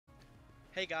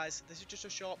Hey guys, this is just a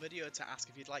short video to ask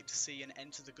if you'd like to see an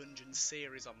Enter the Gungeon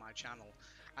series on my channel.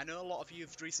 I know a lot of you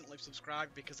have recently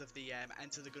subscribed because of the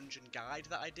Enter the Gungeon guide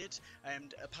that I did,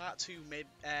 and a part 2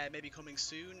 may be coming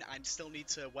soon. I still need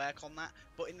to work on that,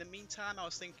 but in the meantime I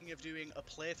was thinking of doing a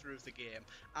playthrough of the game,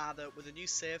 either with a new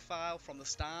save file from the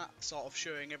start, sort of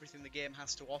showing everything the game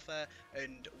has to offer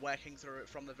and working through it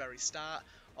from the very start.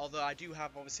 Although I do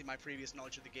have obviously my previous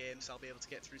knowledge of the game, so I'll be able to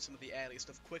get through some of the earlier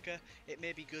stuff quicker. It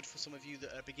may be good for some of you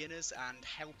that are beginners and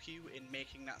help you in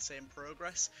making that same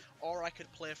progress, or I could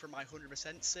play from my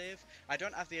 100% save. I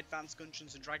don't have the advanced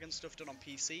Dungeons and Dragons stuff done on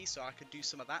PC, so I could do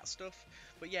some of that stuff.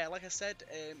 But yeah, like I said,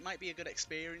 it might be a good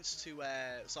experience to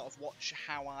sort of watch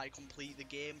how I complete the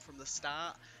game from the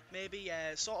start. Maybe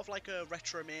sort of like a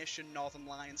Retromation Northern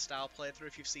Lion style playthrough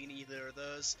if you've seen either of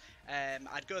those.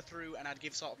 I'd go through and I'd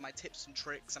give sort of my tips and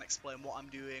tricks and explain what I'm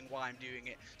doing, why I'm doing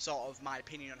it, sort of my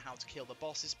opinion on how to kill the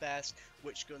bosses best,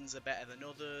 which guns are better than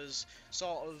others,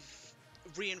 sort of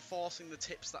reinforcing the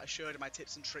tips that I showed in my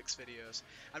tips and tricks videos.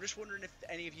 I'm just wondering if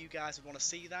any of you guys would want to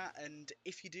see that, and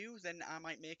if you do, then I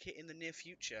might make it in the near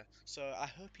future. So I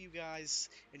hope you guys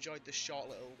enjoyed this short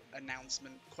little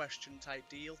announcement question type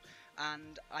deal,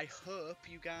 and I hope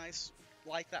you guys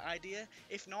like that idea.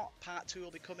 If not, part 2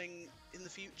 will be coming in the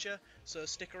future, so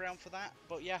stick around for that.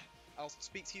 But yeah, I'll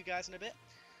speak to you guys in a bit.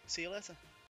 See you later.